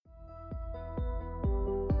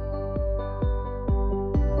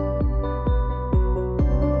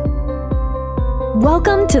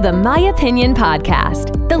Welcome to the My Opinion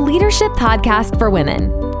Podcast, the leadership podcast for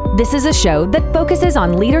women. This is a show that focuses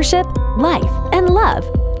on leadership, life, and love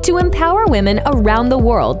to empower women around the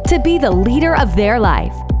world to be the leader of their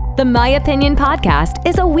life. The My Opinion Podcast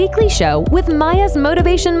is a weekly show with Maya's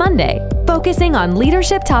Motivation Monday, focusing on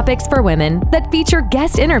leadership topics for women that feature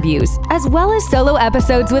guest interviews as well as solo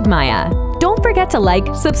episodes with Maya. Don't forget to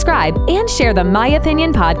like, subscribe, and share the My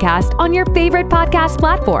Opinion Podcast on your favorite podcast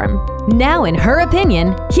platform. Now, in her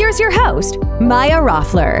opinion, here's your host, Maya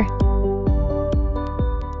Roffler.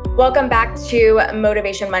 Welcome back to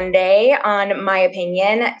Motivation Monday on My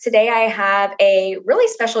Opinion. Today I have a really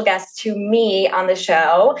special guest to me on the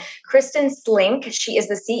show, Kristen Slink. She is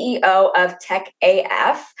the CEO of Tech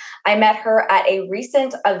AF. I met her at a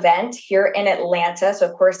recent event here in Atlanta, so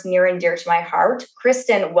of course near and dear to my heart.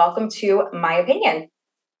 Kristen, welcome to My Opinion.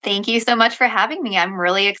 Thank you so much for having me. I'm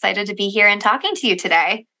really excited to be here and talking to you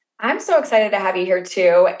today. I'm so excited to have you here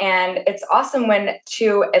too. And it's awesome when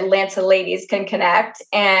two Atlanta ladies can connect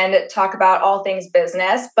and talk about all things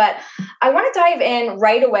business. But I want to dive in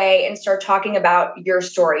right away and start talking about your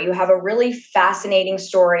story. You have a really fascinating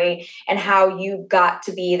story and how you got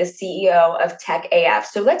to be the CEO of Tech AF.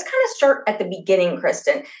 So let's kind of start at the beginning,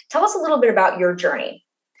 Kristen. Tell us a little bit about your journey.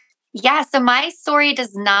 Yeah, so my story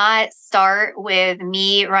does not start with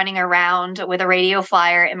me running around with a radio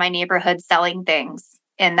flyer in my neighborhood selling things.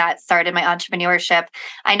 And that started my entrepreneurship.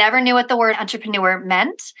 I never knew what the word entrepreneur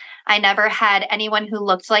meant. I never had anyone who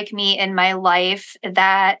looked like me in my life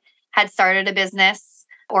that had started a business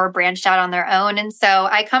or branched out on their own. And so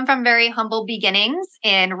I come from very humble beginnings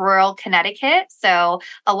in rural Connecticut. So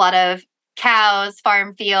a lot of cows,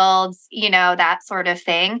 farm fields, that sort of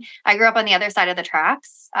thing. I grew up on the other side of the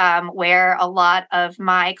tracks, where a lot of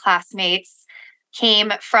my classmates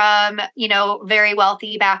came from, very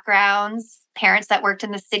wealthy backgrounds, parents that worked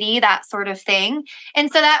in the city, that sort of thing.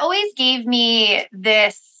 And so that always gave me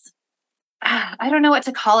this, I don't know what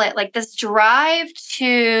to call it, like this drive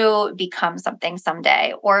to become something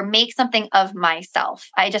someday or make something of myself.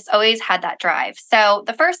 I just always had that drive. So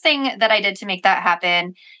the first thing that I did to make that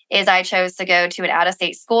happen is I chose to go to an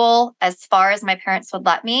out-of-state school as far as my parents would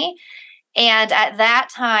let me. And at that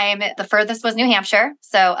time, the furthest was New Hampshire,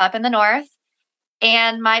 so up in the north.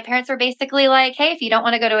 And my parents were basically like, hey, if you don't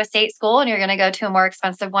want to go to a state school and you're going to go to a more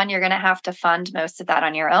expensive one, you're going to have to fund most of that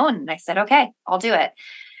on your own. And I said, okay, I'll do it.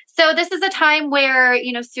 So this is a time where,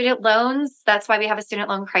 student loans, that's why we have a student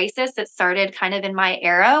loan crisis. It started kind of in my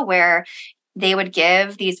era where they would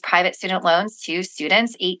give these private student loans to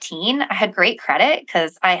students 18. I had great credit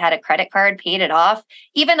because I had a credit card, paid it off.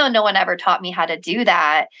 Even though no one ever taught me how to do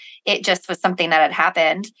that, it just was something that had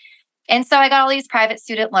happened. And so I got all these private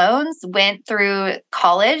student loans, went through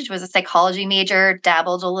college, was a psychology major,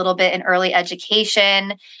 dabbled a little bit in early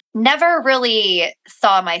education, never really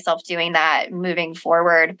saw myself doing that moving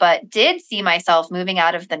forward, but did see myself moving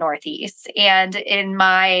out of the Northeast. And in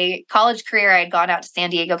my college career, I'd gone out to San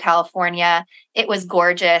Diego, California. It was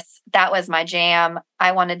gorgeous. That was my jam.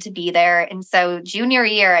 I wanted to be there. And so junior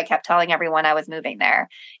year, I kept telling everyone I was moving there.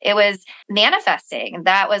 It was manifesting.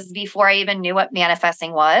 That was before I even knew what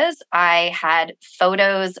manifesting was. I had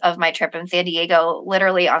photos of my trip in San Diego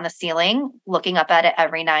literally on the ceiling, looking up at it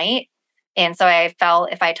every night. And so I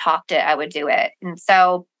felt if I talked it, I would do it. And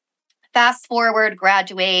so fast forward,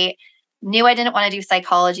 graduate, knew I didn't want to do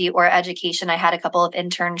psychology or education. I had a couple of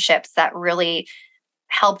internships that really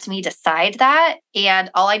helped me decide that. And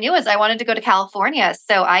all I knew is I wanted to go to California.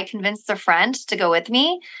 So I convinced a friend to go with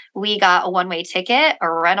me. We got a one-way ticket, a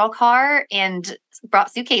rental car, and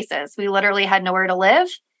brought suitcases. We literally had nowhere to live.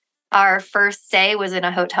 Our first stay was in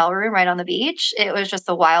a hotel room right on the beach. It was just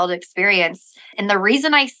a wild experience. And the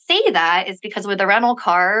reason I say that is because with the rental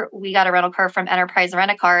car, we got a rental car from Enterprise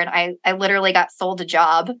Rent-A-Car, and I literally got sold a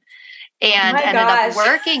job and ended up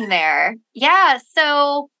working there. Yeah.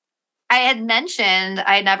 So I had mentioned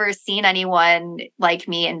I'd never seen anyone like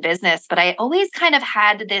me in business, but I always kind of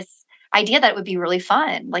had this idea that it would be really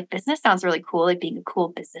fun. Like business sounds really cool, like being a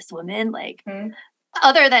cool businesswoman, like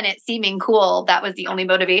other than it seeming cool, that was the only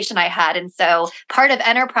motivation I had. And so part of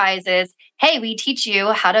Enterprise is, hey, we teach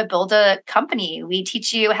you how to build a company. We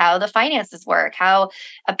teach you how the finances work, how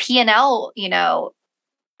a P&L,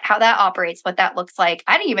 how that operates, what that looks like.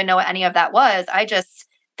 I didn't even know what any of that was.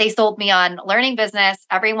 They sold me on learning business.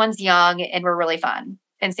 Everyone's young and we're really fun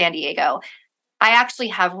in San Diego. I actually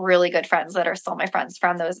have really good friends that are still my friends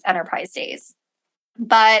from those Enterprise days.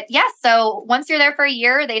 But yeah, so once you're there for a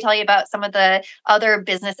year, they tell you about some of the other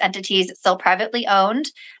business entities still privately owned.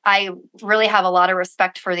 I really have a lot of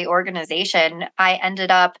respect for the organization. I ended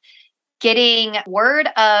up getting word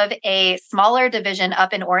of a smaller division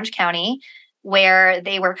up in Orange County where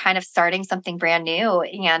they were kind of starting something brand new.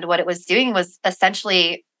 And what it was doing was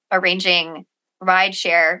essentially arranging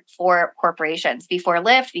rideshare for corporations before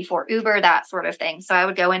Lyft, before Uber, that sort of thing. So I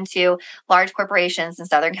would go into large corporations in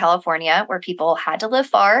Southern California where people had to live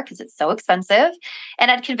far because it's so expensive. And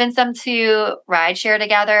I'd convince them to rideshare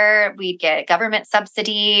together. We'd get government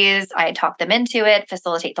subsidies. I'd talk them into it,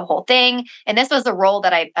 facilitate the whole thing. And this was a role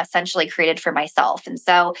that I essentially created for myself. And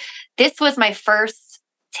so this was my first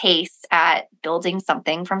taste at building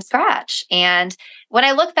something from scratch. And when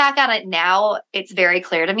I look back on it now, it's very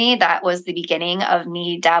clear to me that was the beginning of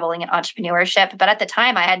me dabbling in entrepreneurship. But at the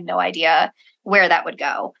time, I had no idea where that would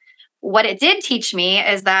go. What it did teach me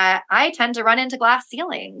is that I tend to run into glass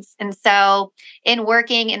ceilings. And so in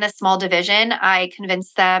working in a small division, I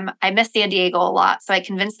convinced them, I miss San Diego a lot. So I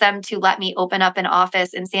convinced them to let me open up an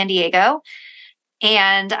office in San Diego.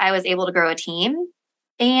 And I was able to grow a team.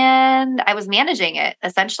 And I was managing it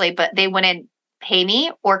essentially, but they wouldn't pay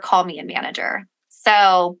me or call me a manager.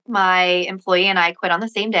 So my employee and I quit on the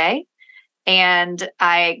same day, and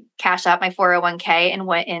I cashed out my 401k and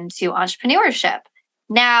went into entrepreneurship.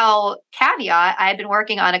 Now, caveat, I had been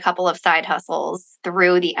working on a couple of side hustles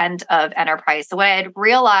through the end of enterprise. So what I had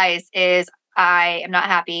realized is I am not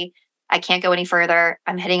happy. I can't go any further.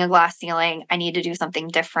 I'm hitting a glass ceiling. I need to do something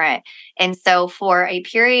different. And so for a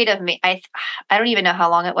period of, I don't even know how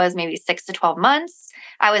long it was, maybe 6 to 12 months,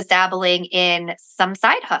 I was dabbling in some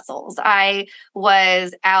side hustles. I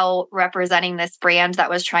was out representing this brand that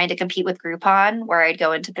was trying to compete with Groupon, where I'd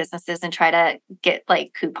go into businesses and try to get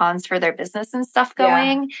like coupons for their business and stuff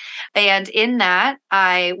going. Yeah. And in that,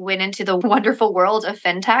 I went into the wonderful world of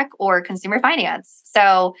fintech or consumer finance.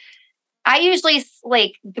 So I usually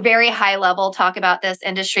like very high level talk about this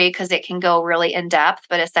industry because it can go really in depth,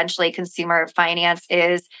 but essentially consumer finance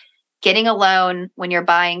is getting a loan when you're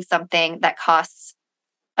buying something that costs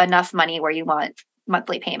enough money where you want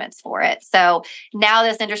monthly payments for it. So now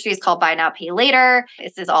this industry is called buy now, pay later.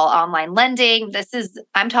 This is all online lending.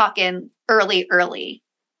 I'm talking early,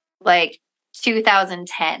 like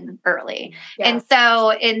 2010 early. Yeah. And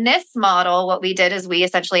so in this model, what we did is we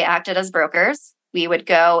essentially acted as brokers. We would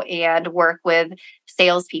go and work with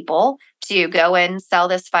salespeople to go and sell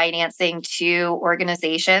this financing to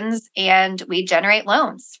organizations, and we generate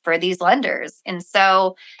loans for these lenders. And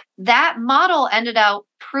so that model ended up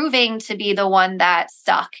proving to be the one that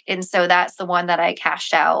stuck. And so that's the one that I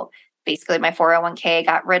cashed out. Basically, my 401k,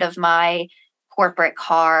 got rid of my corporate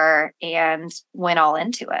car, and went all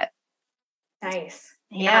into it. Nice.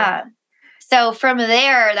 Yeah. So from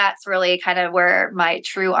there, that's really kind of where my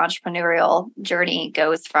true entrepreneurial journey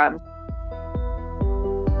goes from.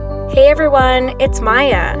 Hey everyone, it's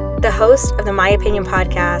Maya, the host of the My Opinion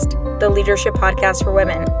podcast, the leadership podcast for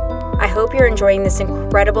women. I hope you're enjoying this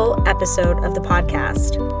incredible episode of the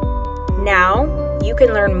podcast. Now, you can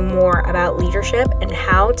learn more about leadership and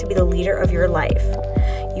how to be the leader of your life.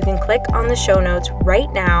 You can click on the show notes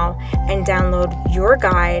right now and download your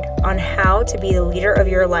guide on how to be the leader of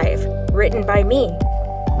your life, written by me,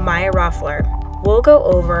 Maya Roffler. We'll go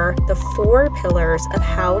over the 4 pillars of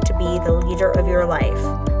how to be the leader of your life.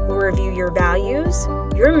 We'll review your values,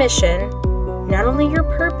 your mission, not only your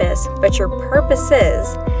purpose, but your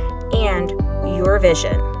purposes and your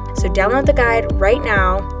vision. So download the guide right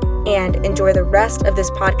now and enjoy the rest of this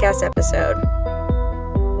podcast episode.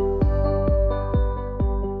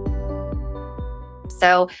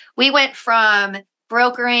 So we went from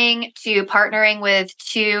brokering to partnering with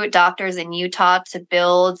 2 doctors in Utah to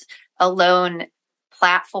build a loan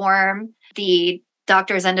platform. The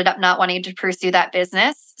doctors ended up not wanting to pursue that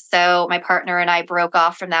business. So my partner and I broke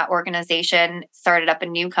off from that organization, started up a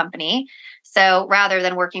new company. So rather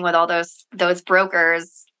than working with all those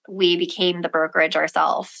brokers, we became the brokerage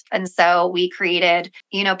ourselves. And so we created,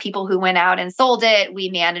 people who went out and sold it. We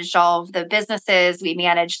managed all of the businesses. We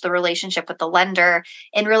managed the relationship with the lender.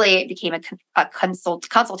 And really it became a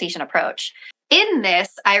consultation approach. In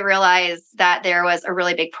this, I realized that there was a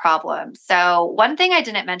really big problem. So one thing I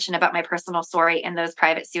didn't mention about my personal story in those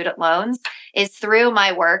private student loans is through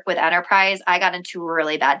my work with Enterprise, I got into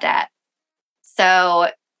really bad debt. So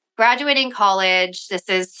graduating college,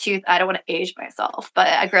 I don't want to age myself, but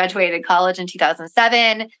I graduated college in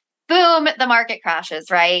 2007. Boom, the market crashes,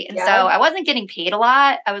 right? And so I wasn't getting paid a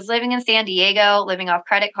lot. I was living in San Diego, living off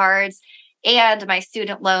credit cards. And my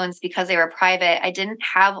student loans, because they were private, I didn't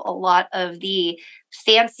have a lot of the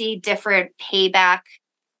fancy different payback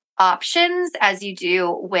options as you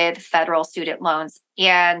do with federal student loans.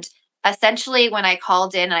 And essentially, when I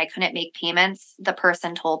called in and I couldn't make payments, the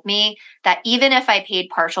person told me that even if I paid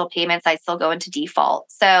partial payments, I'd still go into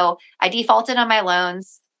default. So I defaulted on my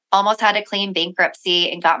loans. almost had to claim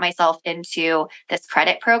bankruptcy and got myself into this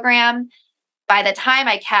credit program. By the time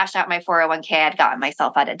I cashed out my 401k, I'd gotten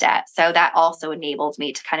myself out of debt. So that also enabled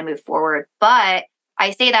me to kind of move forward. But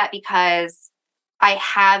I say that because I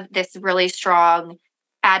have this really strong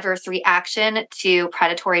adverse reaction to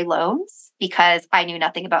predatory loans because I knew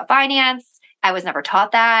nothing about finance. I was never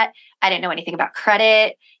taught that. I didn't know anything about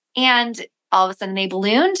credit. And all of a sudden they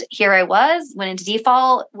ballooned. Here I was, went into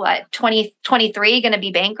default, 2023, going to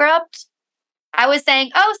be bankrupt. I was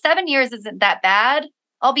saying, 7 years isn't that bad.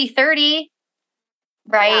 I'll be 30.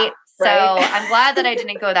 Right. Yeah, so right. I'm glad that I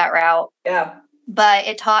didn't go that route. Yeah. But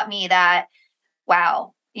it taught me that,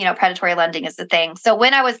 wow, predatory lending is the thing. So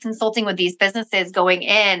when I was consulting with these businesses going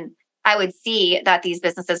in, I would see that these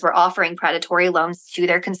businesses were offering predatory loans to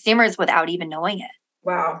their consumers without even knowing it.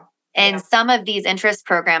 Wow. And Yeah. some of these interest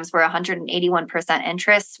programs were 181%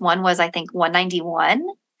 interest. One was, I think, 191.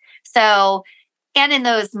 So, and in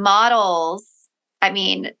those models, I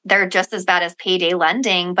mean, they're just as bad as payday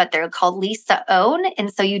lending, but they're called lease to own.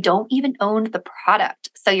 And so you don't even own the product.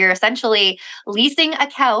 So you're essentially leasing a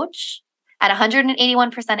couch at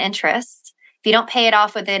 181% interest. If you don't pay it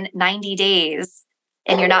off within 90 days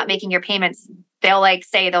and you're not making your payments, they'll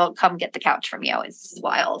say they'll come get the couch from you. It's just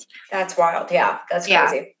wild. That's wild. Yeah. That's Yeah.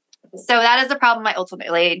 crazy. So that is the problem I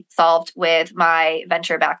ultimately solved with my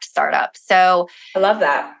venture-backed startup. So I love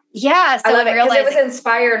that. yeah. So I love it because it was realizing-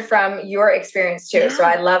 inspired from your experience too. Yeah. So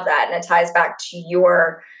I love that. And it ties back to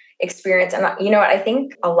your experience. And you know what? I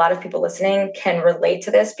think a lot of people listening can relate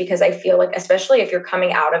to this because I feel like, especially if you're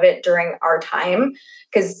coming out of it during our time,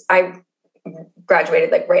 because I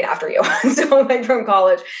graduated right after you, so from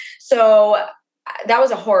college. So that was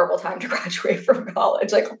a horrible time to graduate from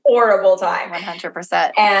college, horrible time.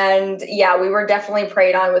 100%. And yeah, we were definitely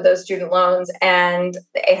preyed on with those student loans, and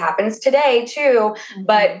it happens today too. Mm-hmm.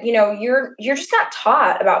 But you're just not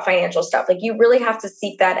taught about financial stuff. You really have to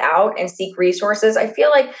seek that out and seek resources. I feel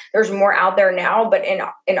like there's more out there now, but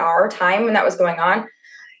in our time when that was going on,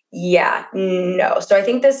 yeah, no. So I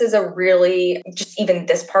think this is a really, just even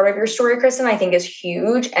this part of your story, Kristen, I think is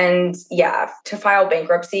huge. And yeah, to file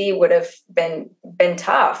bankruptcy would have been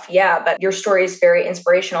tough. Yeah, but your story is very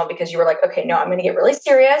inspirational because you were like, okay, no, I'm going to get really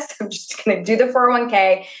serious. I'm just going to do the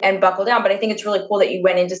 401k and buckle down. But I think it's really cool that you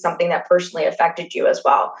went into something that personally affected you as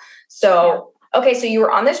well. So, okay, so you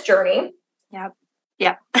were on this journey. Yep.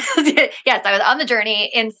 Yeah. Yes, I was on the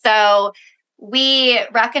journey. And so we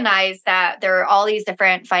recognized that there are all these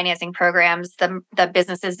different financing programs. The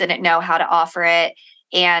businesses didn't know how to offer it,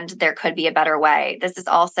 and there could be a better way. This is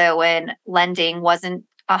also when lending wasn't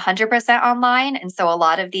 100% online. And so a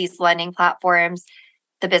lot of these lending platforms,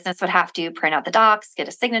 the business would have to print out the docs, get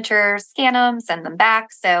a signature, scan them, send them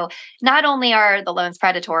back. So not only are the loans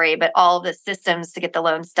predatory, but all of the systems to get the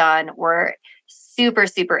loans done were super,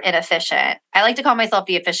 super inefficient. I like to call myself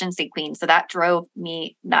the efficiency queen. So that drove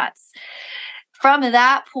me nuts. From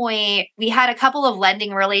that point, we had a couple of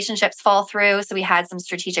lending relationships fall through. So we had some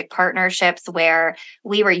strategic partnerships where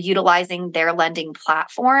we were utilizing their lending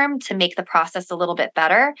platform to make the process a little bit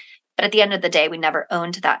better. But at the end of the day, we never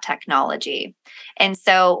owned that technology. And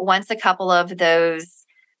so once a couple of those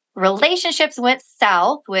relationships went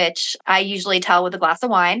south, which I usually tell with a glass of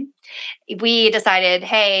wine, we decided,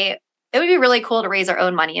 hey, it would be really cool to raise our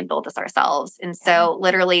own money and build this ourselves. And so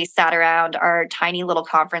literally sat around our tiny little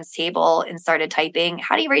conference table and started typing,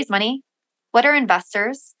 how do you raise money? What are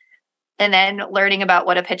investors? And then learning about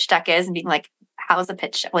what a pitch deck is and being like, how's a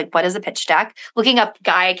pitch? What is a pitch deck? Looking up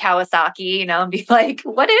Guy Kawasaki, and be like,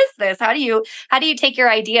 what is this? How do you take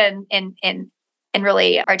your idea and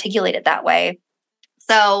really articulate it that way?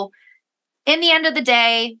 So in the end of the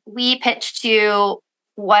day, we pitched to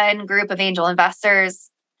one group of angel investors.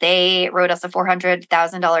 They wrote us a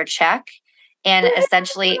 $400,000 check and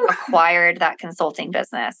essentially acquired that consulting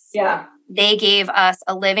business. Yeah. They gave us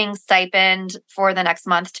a living stipend for the next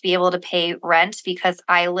month to be able to pay rent because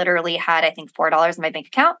I literally had, I think, $4 in my bank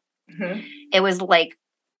account. Mm-hmm. It was like,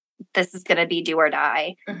 this is going to be do or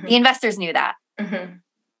die. Mm-hmm. The investors knew that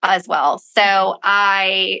as well. So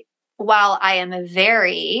while I am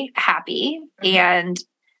very happy and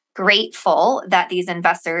grateful that these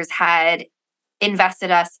investors had invested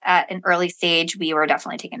us at an early stage, we were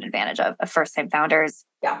definitely taken advantage of first-time founders,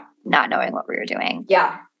 not knowing what we were doing.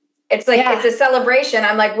 Yeah. It's it's a celebration.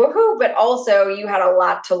 I'm like, woohoo, but also you had a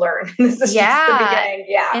lot to learn. This is just the beginning.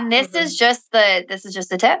 Yeah. And this is just the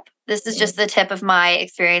tip. This is just the tip of my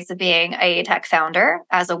experience of being a tech founder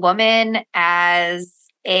as a woman, in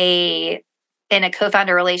a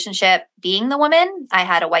co-founder relationship, being the woman. I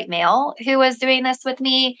had a white male who was doing this with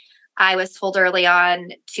me. I was told early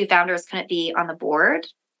on 2 founders couldn't be on the board.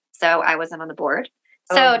 So I wasn't on the board.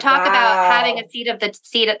 So talk about having a seat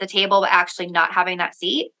at the table, but actually not having that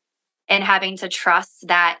seat, and having to trust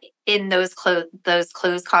that in those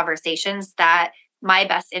closed conversations that my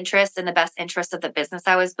best interest and the best interest of the business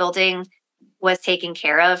I was building was taken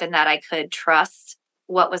care of, and that I could trust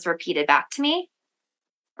what was repeated back to me.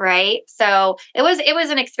 Right. So it was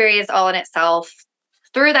an experience all in itself.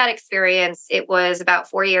 Through that experience, it was about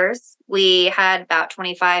 4 years. We had about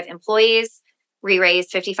 25 employees. We raised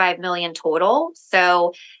 55 million total.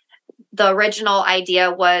 So the original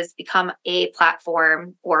idea was become a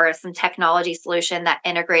platform or some technology solution that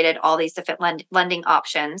integrated all these different lending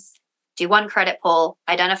options. Do one credit pull,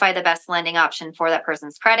 identify the best lending option for that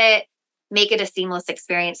person's credit, make it a seamless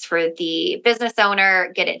experience for the business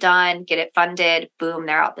owner, get it done, get it funded, boom,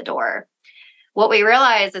 they're out the door. What we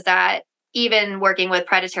realized is that even working with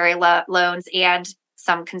predatory loans and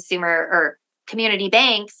some consumer or community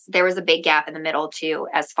banks, there was a big gap in the middle too,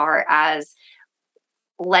 as far as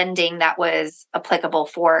lending that was applicable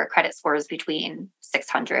for credit scores between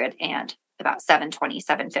 600 and about 720,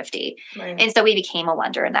 750. Right. And so we became a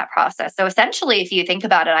lender in that process. So essentially, if you think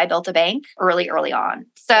about it, I built a bank early on.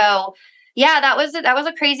 So yeah, that was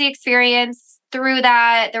a crazy experience. Through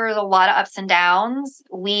that, there was a lot of ups and downs.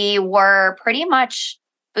 We were pretty much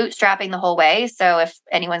bootstrapping the whole way. So if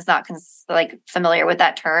anyone's not familiar with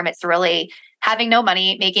that term, it's really having no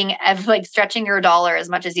money, stretching your dollar as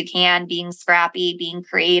much as you can, being scrappy, being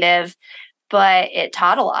creative, but it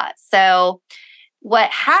taught a lot. So what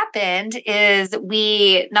happened is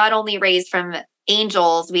we not only raised from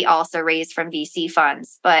angels, we also raised from VC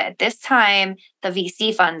funds. But at this time, the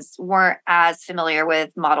VC funds weren't as familiar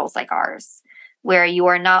with models like ours, where you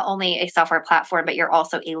are not only a software platform, but you're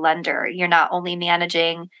also a lender. You're not only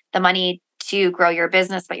managing the money to grow your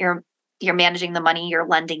business, but you're managing the money you're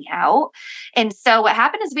lending out. And so what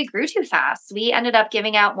happened is we grew too fast. We ended up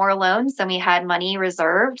giving out more loans than we had money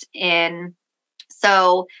reserved in.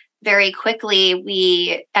 So very quickly,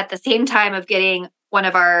 we, at the same time of getting one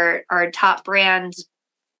of our top brand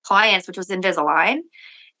clients, which was Invisalign,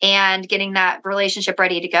 and getting that relationship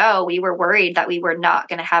ready to go, we were worried that we were not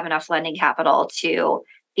going to have enough lending capital to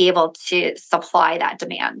be able to supply that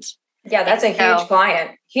demand. Yeah, that's a huge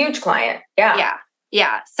client. Huge client. Yeah.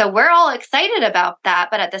 Yeah. So we're all excited about that,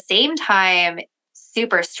 but at the same time,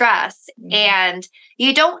 super stressed. And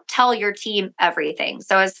you don't tell your team everything.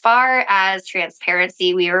 So as far as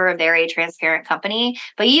transparency, we were a very transparent company,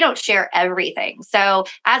 but you don't share everything. So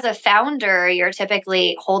as a founder, you're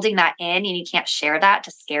typically holding that in, and you can't share that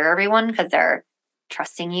to scare everyone because they're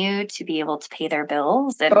trusting you to be able to pay their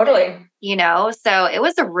bills. And, totally. So it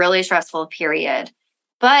was a really stressful period,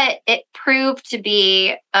 but it proved to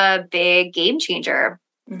be a big game changer.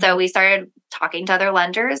 Mm-hmm. So we started talking to other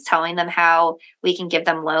lenders, telling them how we can give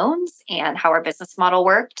them loans and how our business model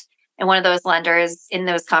worked. And one of those lenders in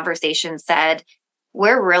those conversations said,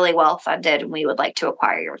 "We're really well funded and we would like to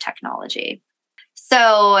acquire your technology."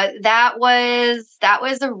 So that was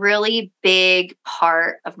a really big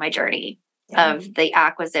part of my journey of the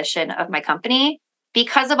acquisition of my company.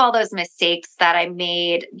 Because of all those mistakes that I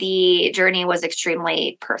made, the journey was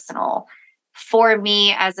extremely personal. For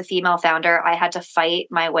me as a female founder, I had to fight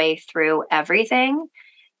my way through everything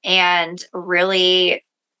and really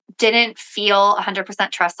didn't feel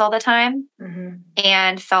 100% trust all the time,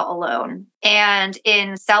 and felt alone. And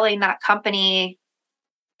in selling that company,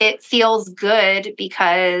 it feels good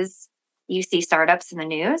because you see startups in the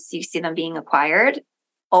news, you see them being acquired.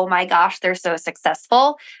 Oh my gosh, they're so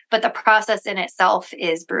successful. But the process in itself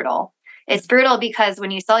is brutal. It's brutal because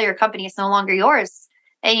when you sell your company, it's no longer yours.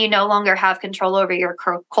 And you no longer have control over your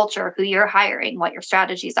culture, who you're hiring, what your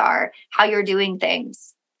strategies are, how you're doing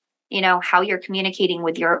things, how you're communicating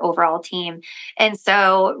with your overall team. And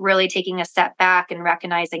so really taking a step back and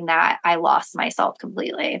recognizing that I lost myself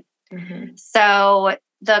completely. Mm-hmm. So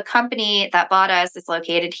the company that bought us is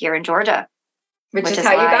located here in Georgia. Which is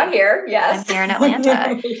how you got here. Yes. I'm here in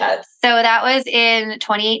Atlanta. Yes. So that was in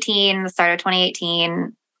 2018, the start of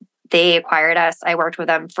 2018. They acquired us. I worked with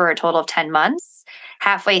them for a total of 10 months.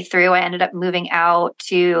 Halfway through, I ended up moving out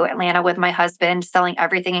to Atlanta with my husband, selling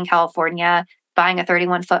everything in California, buying a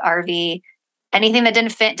 31-foot RV. Anything that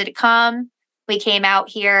didn't fit didn't come. We came out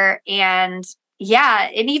here and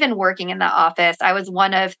even working in that office, I was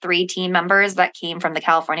one of 3 team members that came from the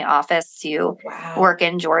California office to work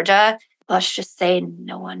in Georgia. Let's just say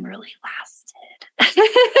no one really lasted.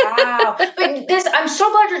 Wow. But I'm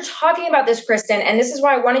so glad you're talking about this, Kristen. And this is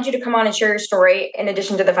why I wanted you to come on and share your story, in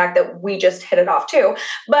addition to the fact that we just hit it off too.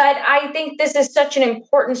 But I think this is such an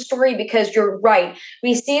important story because you're right.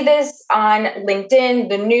 We see this on LinkedIn,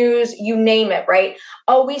 the news, you name it, right?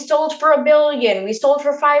 Oh, we sold for $1 billion. We sold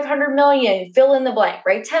for 500 million, fill in the blank,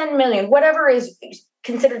 right? 10 million, whatever is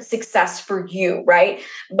considered success for you, right?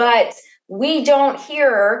 But we don't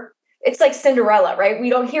hear, it's like Cinderella, right? We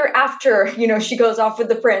don't hear after, she goes off with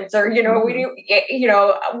the prince, or, we do,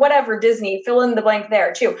 whatever, Disney, fill in the blank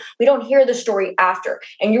there too. We don't hear the story after.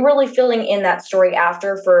 And you're really filling in that story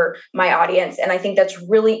after for my audience. And I think that's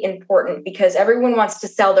really important because everyone wants to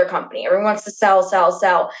sell their company. Everyone wants to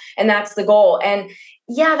sell. And that's the goal. And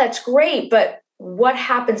yeah, that's great. But what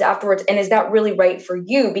happens afterwards, and is that really right for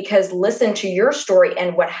you? Because listen to your story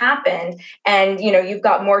and what happened, and you've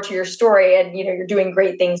got more to your story, and you're doing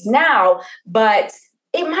great things now, but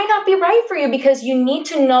it might not be right for you because you need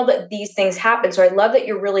to know that these things happen. So I love that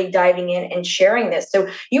you're really diving in and sharing this. So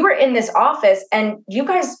you were in this office and you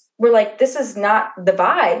guys were like, this is not the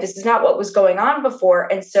vibe, this is not what was going on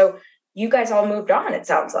before, and so you guys all moved on, it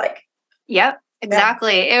sounds like. Yep,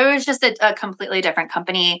 exactly. Yeah. It was just a completely different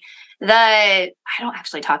company. I don't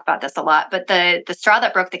actually talk about this a lot, but the straw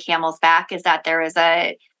that broke the camel's back is that there was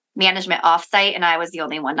a management offsite and I was the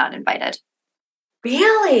only one not invited.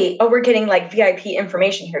 Really? Oh, we're getting like VIP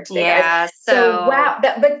information here today. Yeah. Guys. So wow.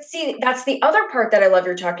 But see, that's the other part that I love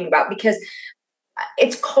you're talking about because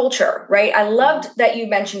it's culture, right? I loved that you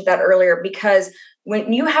mentioned that earlier because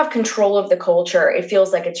when you have control of the culture, it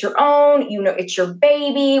feels like it's your own, it's your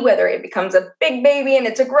baby, whether it becomes a big baby and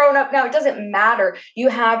it's a grown up now, it doesn't matter. You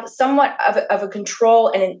have somewhat of a control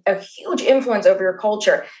and a huge influence over your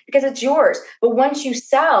culture because it's yours. But once you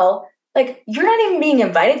sell, like you're not even being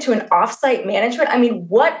invited to an offsite management. I mean,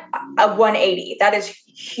 what a 180. That is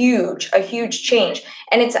huge, a huge change.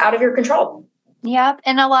 And it's out of your control. Yep.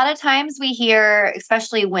 And a lot of times we hear,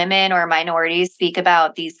 especially women or minorities, speak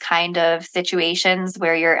about these kind of situations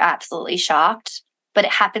where you're absolutely shocked, but it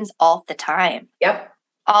happens all the time. Yep.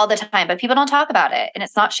 All the time, but people don't talk about it and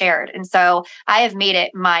it's not shared. And so I have made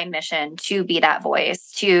it my mission to be that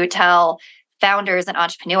voice, to tell founders and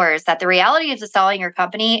entrepreneurs that the reality of selling your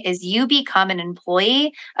company is you become an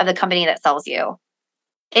employee of the company that sells you.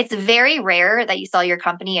 It's very rare that you sell your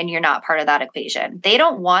company and you're not part of that equation. They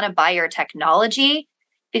don't want to buy your technology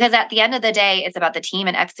because at the end of the day, it's about the team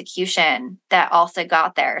and execution that also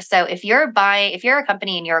got there. So if you're a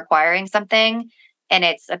company and you're acquiring something and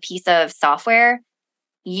it's a piece of software,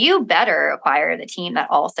 you better acquire the team that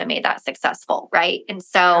also made that successful, right? And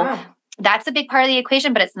so that's a big part of the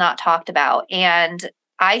equation, but it's not talked about. And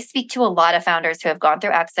I speak to a lot of founders who have gone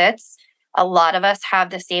through exits. A lot of us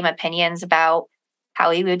have the same opinions about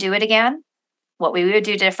how we would do it again, what we would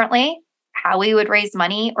do differently, how we would raise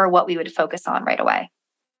money, or what we would focus on right away.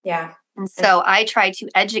 Yeah. And so I try to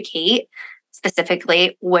educate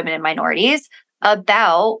specifically women and minorities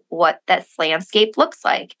about what this landscape looks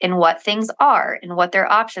like and what things are and what their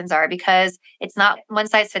options are, because it's not one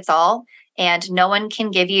size fits all. And no one can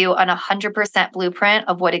give you an 100% blueprint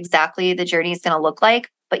of what exactly the journey is going to look like,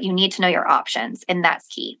 but you need to know your options. And that's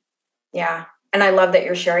key. Yeah. And I love that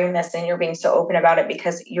you're sharing this and you're being so open about it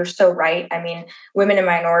because you're so right. I mean, women and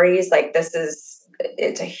minorities, like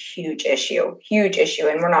it's a huge issue.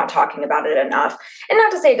 And we're not talking about it enough. And not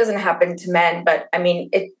to say it doesn't happen to men, but I mean,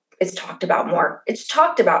 it's talked about more. It's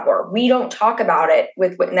talked about more. We don't talk about it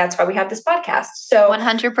and that's why we have this podcast. So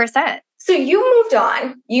 100%. So you moved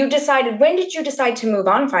on. When did you decide to move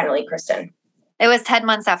on finally, Kristen? It was 10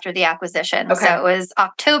 months after the acquisition. Okay. So it was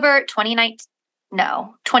October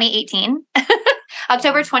 2018.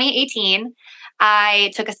 October 2018,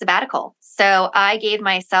 I took a sabbatical. So I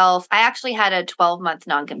actually had a 12-month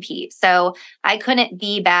non-compete. So I couldn't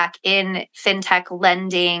be back in fintech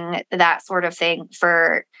lending, that sort of thing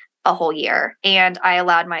for a whole year. And I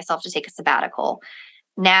allowed myself to take a sabbatical.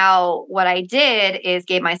 Now, what I did is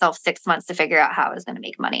gave myself 6 months to figure out how I was going to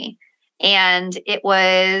make money. And it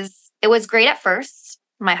was great at first.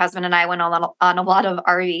 My husband and I went on a lot of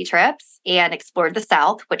RV trips and explored the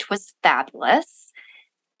South, which was fabulous.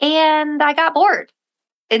 And I got bored.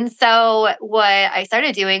 And so what I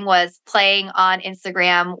started doing was playing on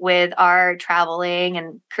Instagram with our traveling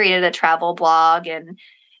and created a travel blog and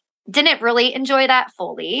didn't really enjoy that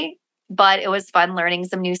fully, but it was fun learning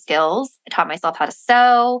some new skills. I taught myself how to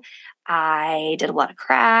sew. I did a lot of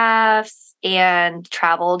crafts and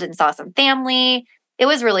traveled and saw some family. It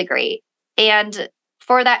was really great. And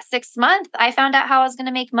for that 6 months, I found out how I was going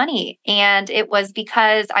to make money. And it was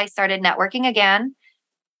because I started networking again,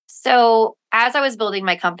 So as I was building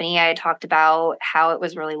my company, I had talked about how it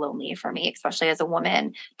was really lonely for me, especially as a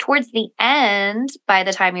woman. Towards the end, by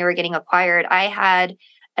the time we were getting acquired, I had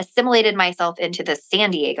assimilated myself into the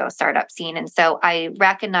San Diego startup scene. And so I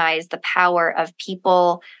recognized the power of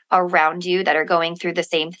people around you that are going through the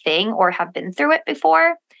same thing or have been through it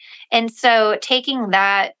before. And so taking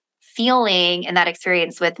that feeling and that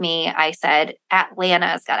experience with me, I said,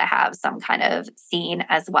 Atlanta's got to have some kind of scene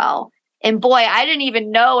as well. And boy, I didn't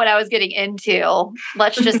even know what I was getting into.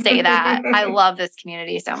 Let's just say that. I love this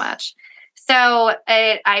community so much. So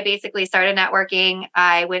I basically started networking.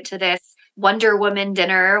 I went to this Wonder Woman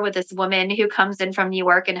dinner with this woman who comes in from New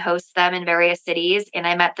York and hosts them in various cities. And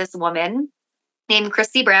I met this woman named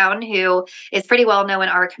Christy Brown, who is pretty well known in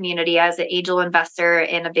our community as an angel investor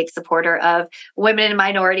and a big supporter of women and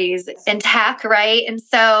minorities in tech, right? And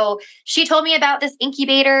so she told me about this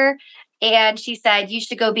incubator. And she said, you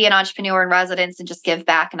should go be an entrepreneur in residence and just give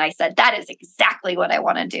back. And I said, that is exactly what I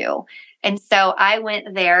want to do. And so I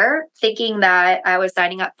went there thinking that I was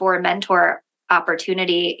signing up for a mentor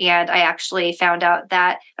opportunity. And I actually found out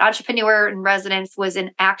that entrepreneur in residence was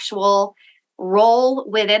an actual role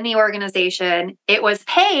within the organization. It was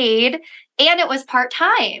paid and it was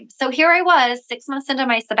part-time. So here I was 6 months into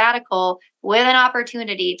my sabbatical with an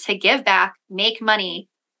opportunity to give back, make money,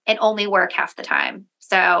 and only work half the time.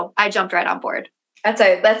 So I jumped right on board. That's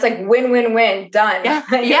like win-win-win, done. Yeah.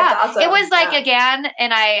 Yeah. Awesome. It was like, again,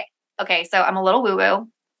 and so I'm a little woo-woo,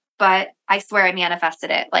 but I swear I manifested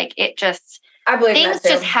it. Like I believe things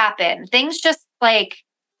just happen. Things just like,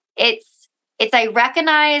 I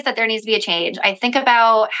recognize that there needs to be a change. I think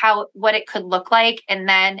about what it could look like, and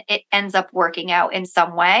then it ends up working out in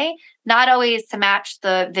some way, not always to match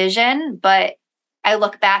the vision, but I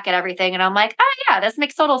look back at everything and I'm like, oh yeah, this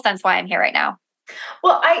makes total sense why I'm here right now.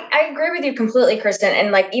 Well, I agree with you completely, Kristen.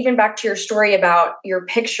 And like, even back to your story about your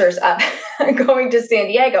pictures up going to San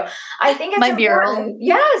Diego, I think it's my important. Bureau.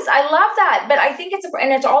 Yes, I love that. But I think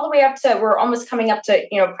and it's all the way up to, we're almost coming up to,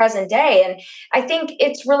 present day. And I think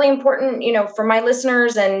it's really important, for my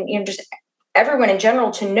listeners and, just everyone in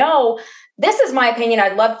general to know, this is my opinion.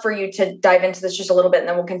 I'd love for you to dive into this just a little bit and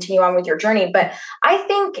then we'll continue on with your journey. But I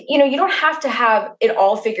think, you don't have to have it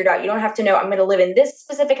all figured out. You don't have to know I'm going to live in this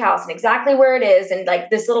specific house and exactly where it is and like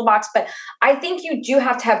this little box. But I think you do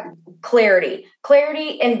have to have clarity.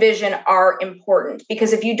 Clarity and vision are important,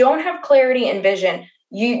 because if you don't have clarity and vision,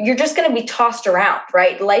 you're just going to be tossed around,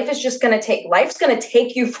 right? Life's going to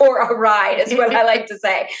take you for a ride, is what I like to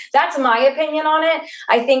say. That's my opinion on it.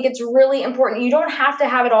 I think it's really important. You don't have to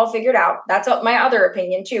have it all figured out. That's my other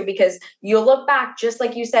opinion too, because you'll look back, just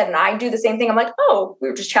like you said, and I do the same thing. I'm like, oh, we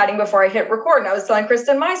were just chatting before I hit record and I was telling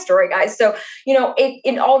Kristen my story, guys. So,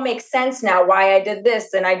 it all makes sense now why I did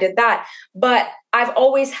this and I did that. But I've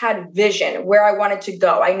always had vision where I wanted to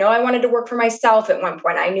go. I know I wanted to work for myself at one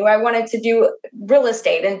point. I knew I wanted to do real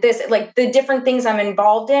estate and this, like the different things I'm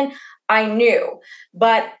involved in, I knew,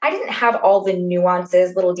 but I didn't have all the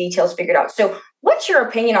nuances, little details figured out. So what's your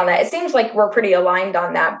opinion on that? It seems like we're pretty aligned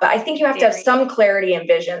on that, but I think you have to have some clarity and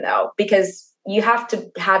vision though, because you have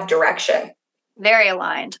to have direction. Very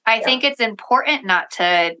aligned. I think it's important not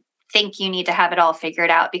to think you need to have it all figured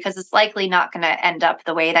out, because it's likely not going to end up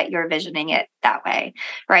the way that you're visioning it that way,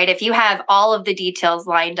 right? If you have all of the details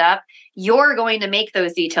lined up, you're going to make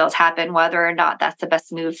those details happen, whether or not that's the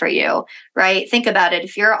best move for you, right? Think about it.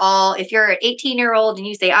 If you're an 18-year-old and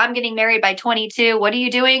you say, I'm getting married by 22, what are you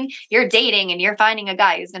doing? You're dating and you're finding a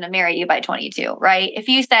guy who's going to marry you by 22, right? If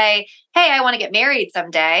you say, hey, I want to get married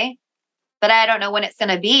someday, but I don't know when it's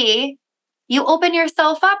going to be, you open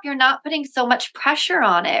yourself up. You're not putting so much pressure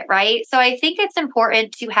on it, right? So I think it's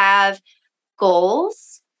important to have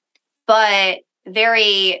goals, but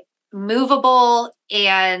very movable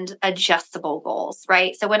and adjustable goals,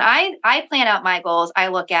 right? So when I plan out my goals, I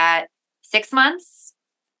look at 6 months,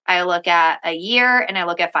 I look at a year, and I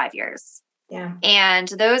look at 5 years. Yeah. And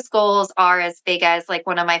those goals are as big as, like,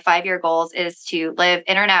 one of my 5-year goals is to live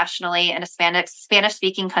internationally in a Spanish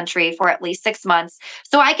speaking country for at least 6 months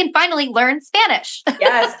so I can finally learn Spanish.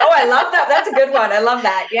 Yes. Oh, I love that. That's a good one. I love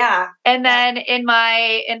that. Yeah. And then in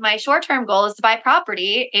my short-term goal is to buy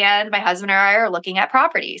property, and my husband and I are looking at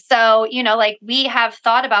property. So, like, we have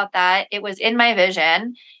thought about that. It was in my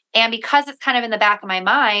vision. And because it's kind of in the back of my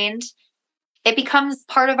mind, it becomes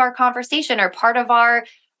part of our conversation or part of our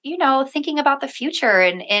thinking about the future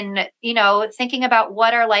and thinking about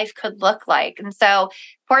what our life could look like. And so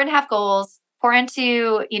important to have goals, important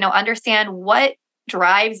to, understand what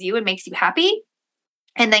drives you and makes you happy.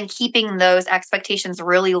 And then keeping those expectations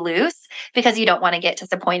really loose, because you don't want to get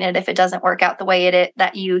disappointed if it doesn't work out the way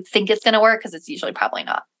that you think it's going to work, because it's usually probably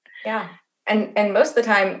not. Yeah. And most of the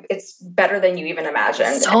time it's better than you even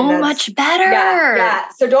imagined. So much better. Yeah.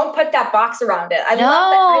 So don't put that box around it. I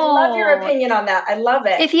love it. I love your opinion on that. I love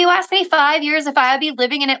it. If you asked me 5 years if I would be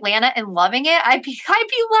living in Atlanta and loving it, I'd be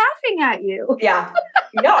laughing at you. Yeah.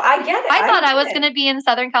 No, I get it. I thought I was going to be in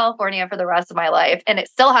Southern California for the rest of my life, and it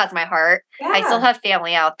still has my heart. Yeah. I still have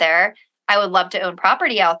family out there. I would love to own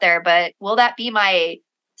property out there, but will that be my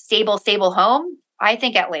stable home? I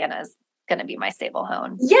think Atlanta's going to be my stable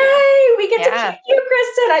home. Yay! We get to keep you,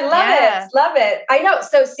 Kristen. I love it. Love it. I know.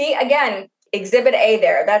 So see, again, Exhibit A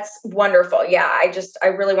there. That's wonderful. Yeah. I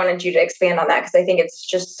really wanted you to expand on that because I think it's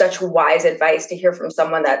just such wise advice to hear from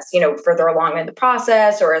someone that's, further along in the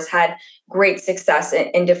process or has had great success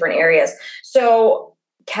in different areas. So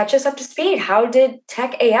catch us up to speed. How did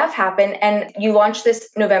Tech AF happen? And you launched this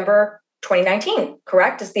November 2019,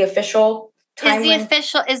 correct? Is the official time?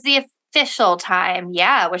 Is the official time.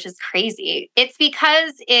 Yeah. Which is crazy. It's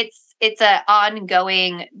because it's an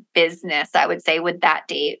ongoing business, I would say, with that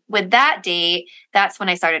date. With that date, that's when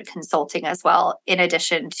I started consulting as well, in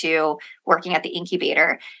addition to working at the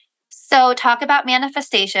incubator. So talk about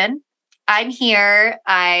manifestation. I'm here.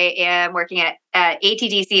 I am working at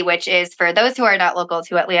ATDC, which is, for those who are not local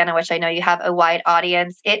to Atlanta, which I know you have a wide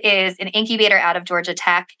audience, it is an incubator out of Georgia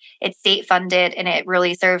Tech. It's state funded, and it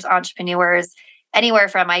really serves entrepreneurs anywhere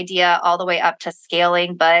from idea all the way up to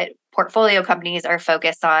scaling. But portfolio companies are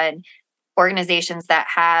focused on organizations that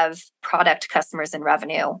have product, customers, and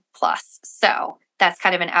revenue plus. So that's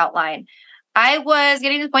kind of an outline. I was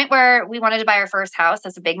getting to the point where we wanted to buy our first house.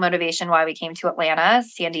 That's a big motivation why we came to Atlanta.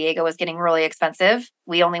 San Diego was getting really expensive.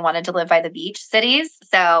 We only wanted to live by the beach cities.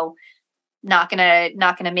 So not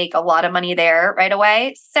gonna make a lot of money there right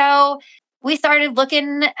away. So we started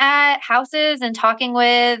looking at houses and talking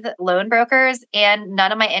with loan brokers, and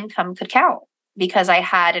none of my income could count because I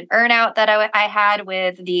had an earnout that I had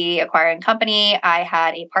with the acquiring company. I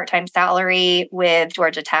had a part-time salary with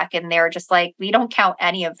Georgia Tech, and they were just like, we don't count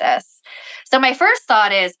any of this. So my first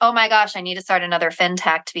thought is, oh my gosh, I need to start another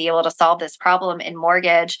fintech to be able to solve this problem in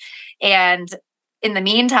mortgage. And in the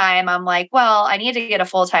meantime, I'm like, well, I need to get a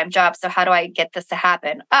full-time job. So how do I get this to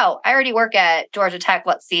happen? Oh, I already work at Georgia Tech.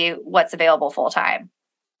 Let's see what's available full-time.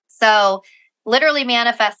 So literally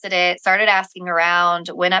manifested it, started asking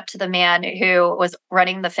around, went up to the man who was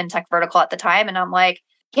running the fintech vertical at the time. And I'm like,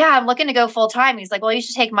 yeah, I'm looking to go full-time. He's like, well, you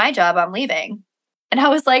should take my job. I'm leaving. And I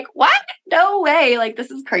was like, what? No way. Like,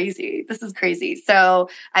 this is crazy. This is crazy. So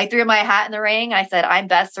I threw my hat in the ring. I said, I'm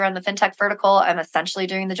best to run the fintech vertical. I'm essentially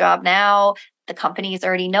doing the job now. The companies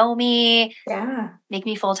already know me. Yeah. Make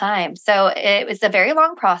me full-time. So it was a very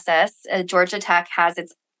long process. Georgia Tech has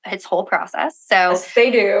its whole process. So yes,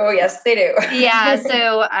 they do. Yes, they do. Yeah.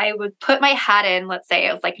 So I would put my hat in, let's say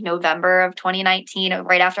it was like November of 2019,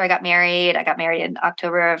 right after I got married. I got married in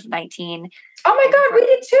October of 19. Oh my God, we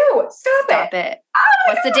did too. Stop it. Oh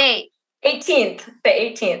What's the date? 18th. The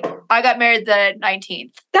 18th. I got married the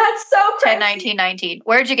 19th. That's so crazy. 10/19/19.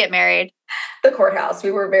 Where'd you get married? The courthouse.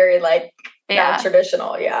 We were very not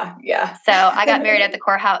traditional. Yeah. Yeah. So I got married at the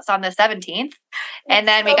courthouse on the 17th. And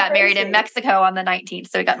then we got married in Mexico on the 19th.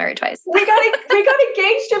 So we got married twice. We got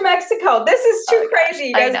engaged in Mexico. This is too crazy.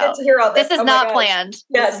 You guys get to hear all this. This is not planned.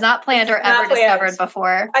 Yes. This is not planned or ever discovered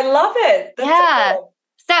before. I love it. That's so cool.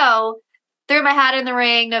 So threw my hat in the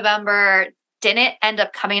ring November, didn't end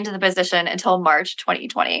up coming into the position until March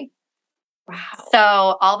 2020. Wow. So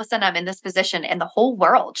all of a sudden I'm in this position and the whole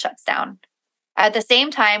world shuts down. At the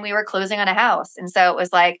same time, we were closing on a house. And so it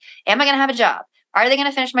was like, am I going to have a job? Are they going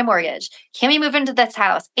to finish my mortgage? Can we move into this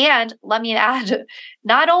house? And let me add,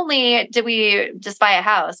 not only did we just buy a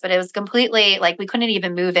house, but it was completely like we couldn't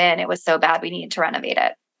even move in. It was so bad we needed to renovate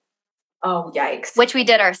it. Oh, yikes. Which we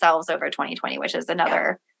did ourselves over 2020, which is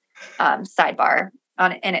another sidebar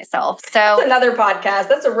in itself. So that's another podcast.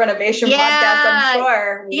 That's a renovation podcast, I'm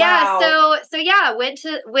sure. Wow. Yeah. So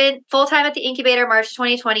went full time at the incubator March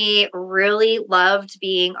 2020. Really loved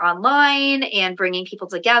being online and bringing people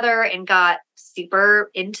together, and got super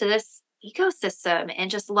into this ecosystem and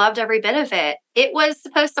just loved every bit of it. It was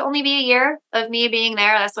supposed to only be a year of me being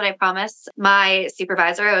there. That's what I promised my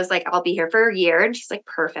supervisor. I was like, I'll be here for a year. And she's like,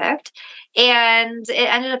 perfect. And it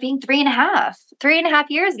ended up being 3.5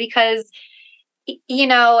 years because,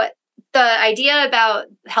 the idea about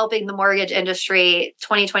helping the mortgage industry,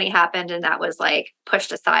 2020 happened, and that was like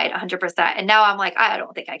pushed aside 100%. And now I'm like, I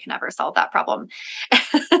don't think I can ever solve that problem.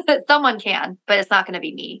 Someone can, but it's not going to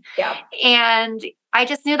be me. Yeah. And I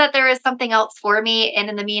just knew that there was something else for me. And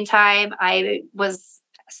in the meantime, I was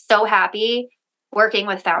so happy working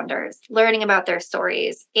with founders, learning about their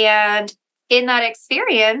stories. And in that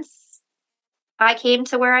experience, I came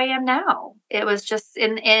to where I am now. It was just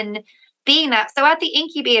in being that, so at the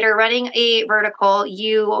incubator running a vertical,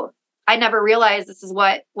 I never realized this is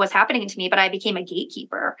what was happening to me, but I became a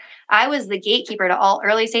gatekeeper. I was the gatekeeper to all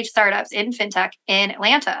early stage startups in fintech in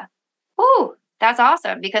Atlanta. Ooh, that's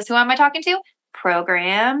awesome, because who am I talking to?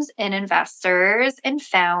 Programs and investors and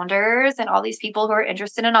founders and all these people who are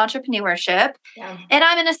interested in entrepreneurship. Yeah. And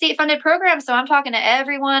I'm in a state-funded program, so I'm talking to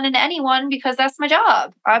everyone and anyone because that's my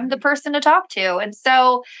job. I'm the person to talk to. And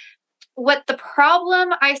so what the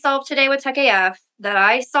problem I solve today with Tech AF that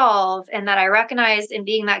I solve and that I recognize in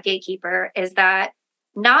being that gatekeeper is that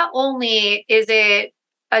not only is it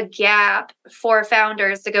a gap for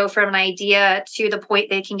founders to go from an idea to the point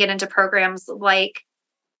they can get into programs like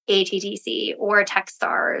ATTC or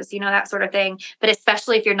Techstars, that sort of thing, but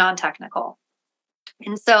especially if you're non-technical.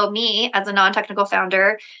 And so me as a non-technical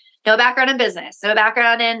founder, no background in business, no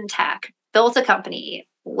background in tech, built a company,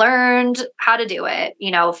 learned how to do it,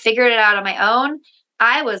 figured it out on my own.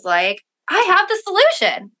 I was like, I have the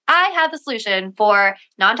solution. I have the solution for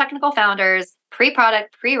non-technical founders,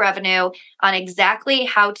 pre-product, pre-revenue, on exactly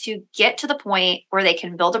how to get to the point where they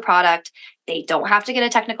can build a product. They don't have to get a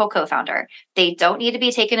technical co-founder. They don't need to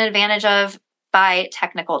be taken advantage of by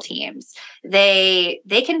technical teams. They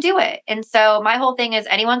can do it. And so my whole thing is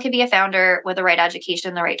anyone can be a founder with the right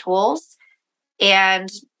education, the right tools. And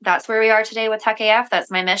that's where we are today with Tech AF. That's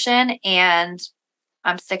my mission, and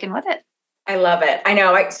I'm sticking with it. I love it. I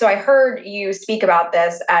know. So I heard you speak about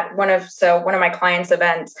this at one of my clients'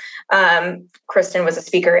 events. Kristen was a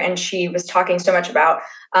speaker, and she was talking so much about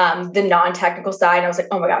the non-technical side. And I was like,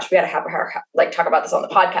 oh my gosh, we got to have her talk about this on the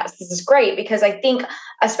podcast. This is great, because I think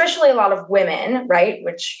especially a lot of women, right?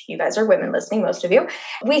 Which you guys are women listening, most of you,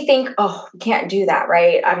 we think, oh, we can't do that,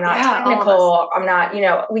 right? I'm not technical. I'm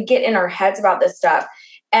not, we get in our heads about this stuff.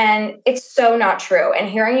 And it's so not true. And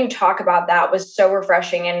hearing you talk about that was so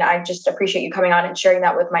refreshing. And I just appreciate you coming on and sharing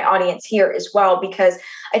that with my audience here as well, because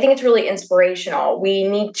I think it's really inspirational. We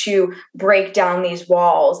need to break down these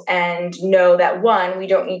walls and know that, one, we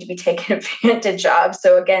don't need to be taken advantage of.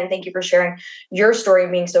 So again, thank you for sharing your story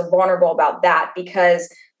and being so vulnerable about that, because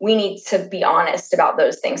we need to be honest about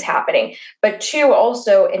those things happening. But two,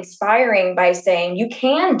 also inspiring by saying you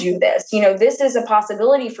can do this. This is a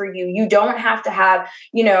possibility for you. You don't have to have,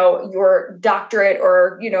 your doctorate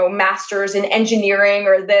or, master's in engineering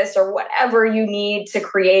or this or whatever you need to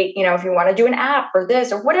create, if you want to do an app or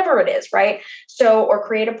this or whatever it is, right? So, or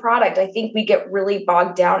create a product. I think we get really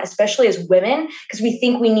bogged down, especially as women, because we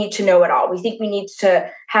think we need to know it all. We think we need to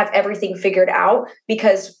have everything figured out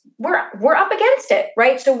because we're up against it,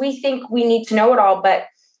 right? So we think we need to know it all, but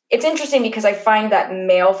it's interesting because I find that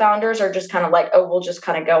male founders are just kind of like, oh, we'll just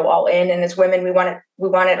kind of go all in. And as women, we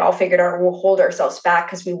want it all figured out, or we'll hold ourselves back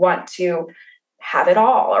because we want to have it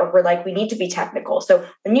all, or we're like, we need to be technical. So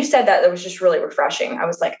when you said that, it was just really refreshing. I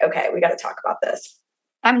was like, okay, we got to talk about this.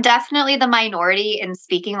 I'm definitely the minority in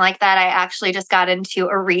speaking like that. I actually just got into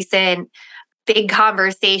a recent big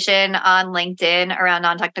conversation on LinkedIn around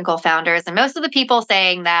non-technical founders. And most of the people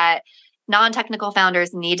saying that non-technical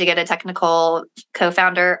founders need to get a technical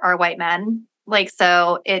co-founder are white men.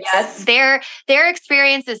 So it's yes. their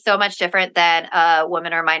experience is so much different than a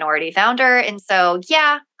woman or minority founder. And so,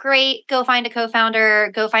 yeah, great. Go find a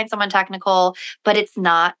co-founder, go find someone technical, but it's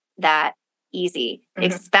not that easy,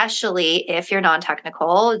 especially if you're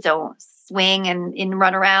non-technical. Don't swing and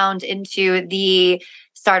run around into the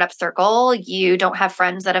startup circle. You don't have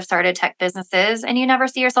friends that have started tech businesses, and you never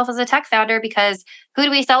see yourself as a tech founder, because who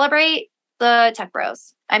do we celebrate? The tech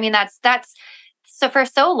bros. I mean, that's so for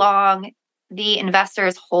so long, the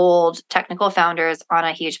investors hold technical founders on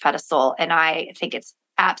a huge pedestal. And I think it's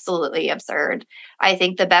absolutely absurd. I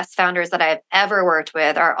think the best founders that I've ever worked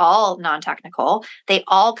with are all non-technical. They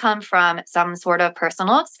all come from some sort of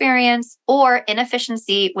personal experience or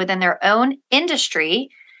inefficiency within their own industry,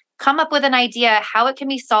 come up with an idea how it can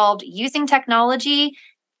be solved using technology,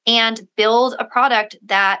 and build a product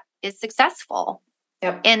that is successful.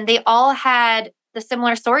 Yep. And they all had the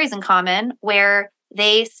similar stories in common, where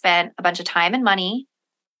they spent a bunch of time and money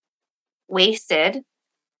wasted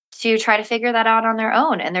to try to figure that out on their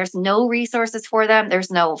own. And there's no resources for them. There's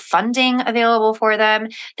no funding available for them.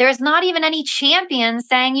 There's not even any champions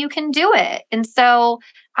saying you can do it. And so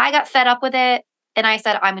I got fed up with it. And I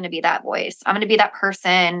said, I'm going to be that voice. I'm going to be that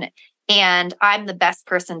person. And I'm the best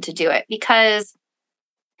person to do it. Because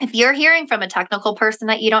if you're hearing from a technical person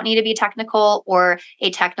that you don't need to be technical, or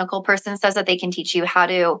a technical person says that they can teach you how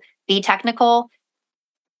to be technical,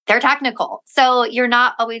 they're technical. So you're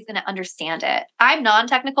not always going to understand it. I'm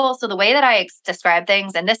non-technical. So the way that I describe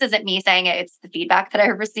things, and this isn't me saying it, it's the feedback that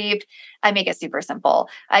I've received, I make it super simple.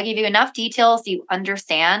 I give you enough details so you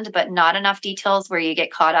understand, but not enough details where you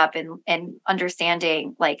get caught up in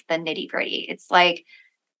understanding like the nitty-gritty. It's like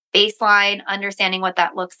baseline, understanding what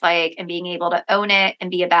that looks like and being able to own it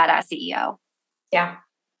and be a badass CEO. Yeah.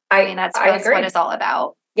 I mean, that's what it's all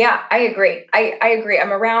about. Yeah, I agree. I agree.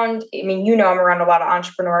 I'm around a lot of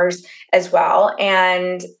entrepreneurs as well.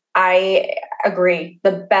 And I agree.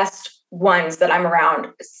 The best ones that I'm around,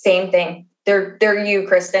 same thing. They're you,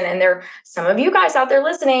 Kristen, and they're some of you guys out there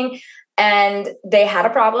listening, and they had a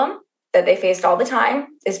problem that they faced all the time.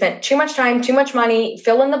 They spent too much time, too much money,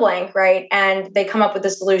 fill in the blank, right? And they come up with a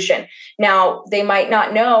solution. Now, they might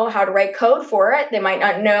not know how to write code for it. They might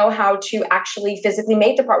not know how to actually physically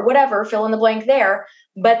make the part, whatever, fill in the blank there,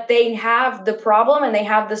 but they have the problem and they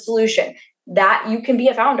have the solution. That you can be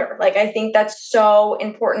a founder. Like, I think that's so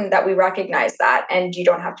important that we recognize that, and you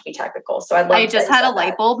don't have to be technical. So I just had a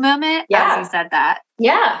light bulb moment as you said that.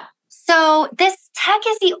 Yeah. So this tech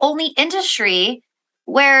is the only industry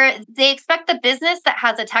where they expect the business that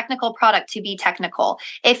has a technical product to be technical.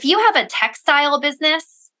 If you have a textile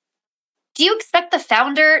business, do you expect the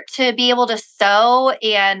founder to be able to sew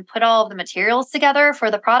and put all of the materials together for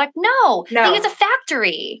the product? No. They use a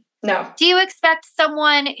factory. No. Do you expect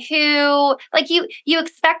someone who, like you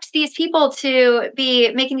expect these people to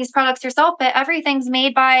be making these products yourself, but everything's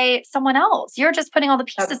made by someone else. You're just putting all the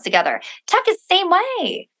pieces together. Tech is the same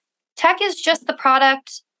way. Tech is just the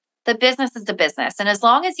product. The business is the business. And as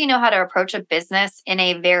long as you know how to approach a business in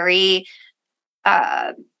a very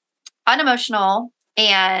unemotional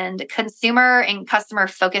and consumer and customer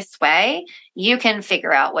focused way, you can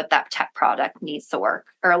figure out what that tech product needs to work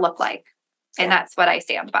or look like. And that's what I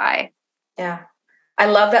stand by. Yeah. I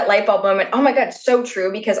love that light bulb moment. Oh my God, so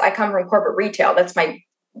true, because I come from corporate retail. That's my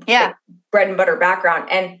bread and butter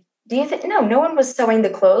background. And do you think, no one was sewing the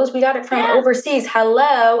clothes. We got it from overseas.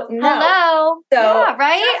 Hello. No. So yeah,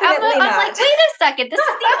 right? I'm like, wait a second. This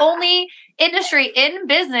is the only industry in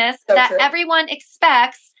business that everyone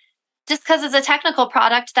expects, just because it's a technical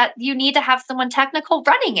product, that you need to have someone technical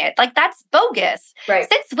running it. Like, that's bogus. Right.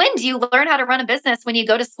 Since when do you learn how to run a business when you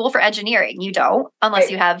go to school for engineering? You don't, unless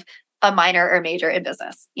you have a minor or major in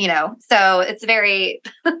business, So it's very,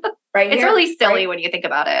 it's really silly when you think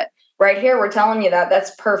about it. Right here, we're telling you that. That's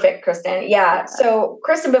perfect, Kristen. Yeah. So,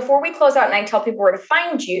 Kristen, before we close out and I tell people where to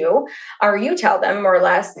find you, or you tell them more or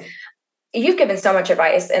less, you've given so much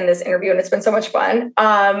advice in this interview and it's been so much fun.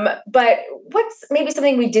 But what's maybe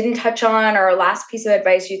something we didn't touch on, or a last piece of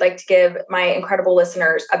advice you'd like to give my incredible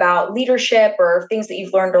listeners about leadership, or things that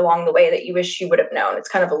you've learned along the way that you wish you would have known? It's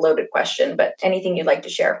kind of a loaded question, but anything you'd like to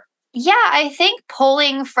share? Yeah, I think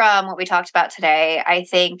pulling from what we talked about today, I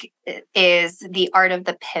think is the art of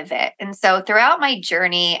the pivot. And so throughout my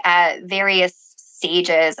journey at various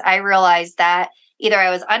stages, I realized that either I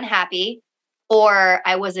was unhappy or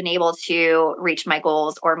I wasn't able to reach my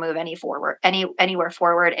goals or move anywhere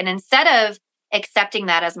forward. And instead of accepting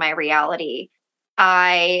that as my reality,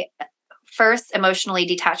 I first emotionally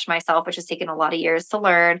detached myself, which has taken a lot of years to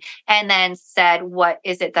learn, and then said, what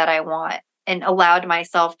is it that I want? And allowed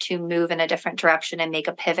myself to move in a different direction and make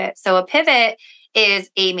a pivot. So a pivot is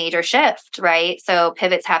a major shift, right? So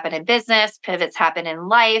pivots happen in business, pivots happen in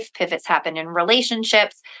life, pivots happen in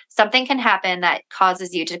relationships. Something can happen that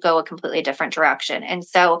causes you to go a completely different direction. And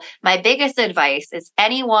so my biggest advice is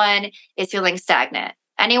anyone is feeling stagnant,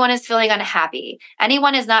 anyone is feeling unhappy,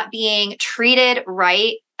 anyone is not being treated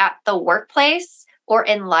right at the workplace or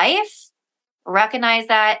in life, recognize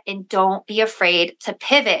that and don't be afraid to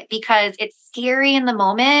pivot, because it's scary in the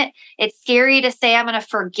moment. It's scary to say, I'm going to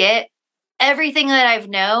forget everything that I've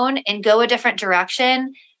known and go a different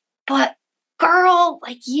direction. But girl,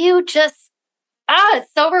 like, you just,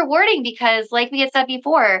 it's so rewarding, because like we had said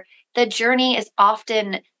before, the journey is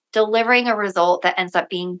often delivering a result that ends up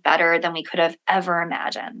being better than we could have ever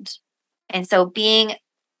imagined. And so being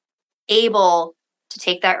able to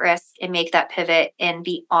take that risk and make that pivot and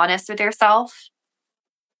be honest with yourself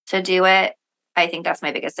to do it, I think that's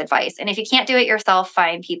my biggest advice. And if you can't do it yourself,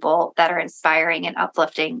 find people that are inspiring and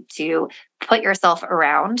uplifting to put yourself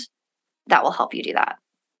around that will help you do that.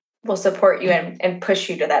 Will support you and push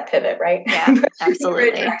you to that pivot, right? Yeah,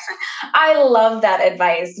 absolutely. I love that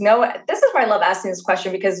advice. No, this is why I love asking this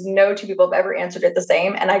question, because no two people have ever answered it the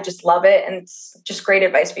same. And I just love it. And it's just great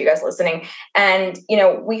advice for you guys listening. And,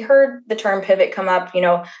 we heard the term pivot come up,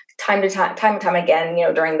 time and time again,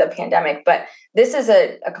 during the pandemic. But this is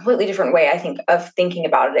a completely different way, I think, of thinking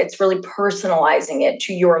about it. It's really personalizing it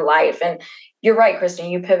to your life. And you're right,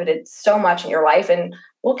 Kristen, you pivoted so much in your life. And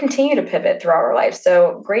we'll continue to pivot throughout our life.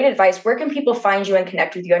 So great advice. Where can people find you and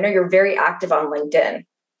connect with you? I know you're very active on LinkedIn.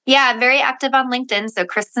 Yeah, I'm very active on LinkedIn. So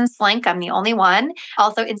Kristen Slink, I'm the only one.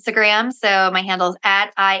 Also Instagram. So my handle is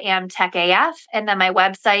 @IamTechAF. And then my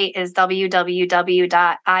website is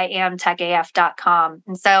www.iamtechaf.com.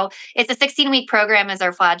 And so it's a 16-week program as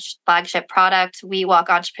our flagship product. We walk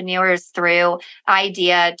entrepreneurs through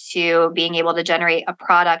idea to being able to generate a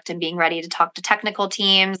product and being ready to talk to technical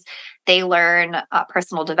teams. They learn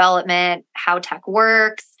personal development, how tech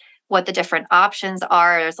works, what the different options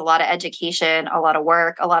are. There's a lot of education, a lot of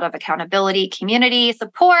work, a lot of accountability, community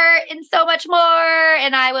support, and so much more.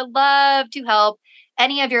 And I would love to help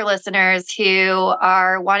any of your listeners who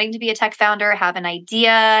are wanting to be a tech founder, have an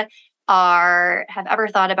idea, or have ever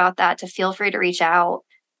thought about that, to feel free to reach out.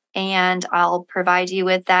 And I'll provide you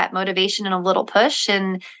with that motivation and a little push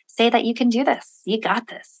and say that you can do this. You got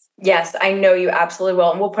this. Yes, I know you absolutely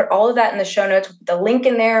will. And we'll put all of that in the show notes, the link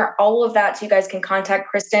in there, all of that, so you guys can contact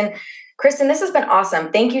Kristen. Kristen, this has been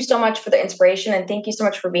awesome. Thank you so much for the inspiration, and thank you so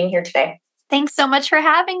much for being here today. Thanks so much for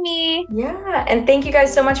having me. Yeah, and thank you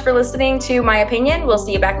guys so much for listening to My Opinion. We'll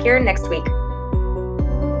see you back here next week.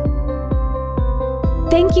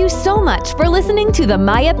 Thank you so much for listening to the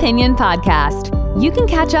My Opinion podcast. You can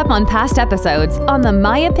catch up on past episodes on the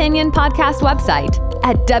My Opinion podcast website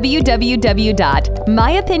at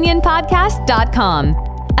www.myopinionpodcast.com,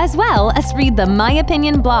 as well as read the My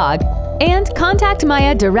Opinion blog and contact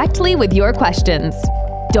Maya directly with your questions.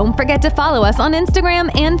 Don't forget to follow us on Instagram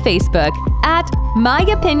and Facebook at My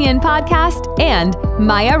Opinion Podcast and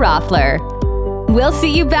Maya Roffler. We'll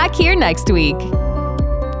see you back here next week.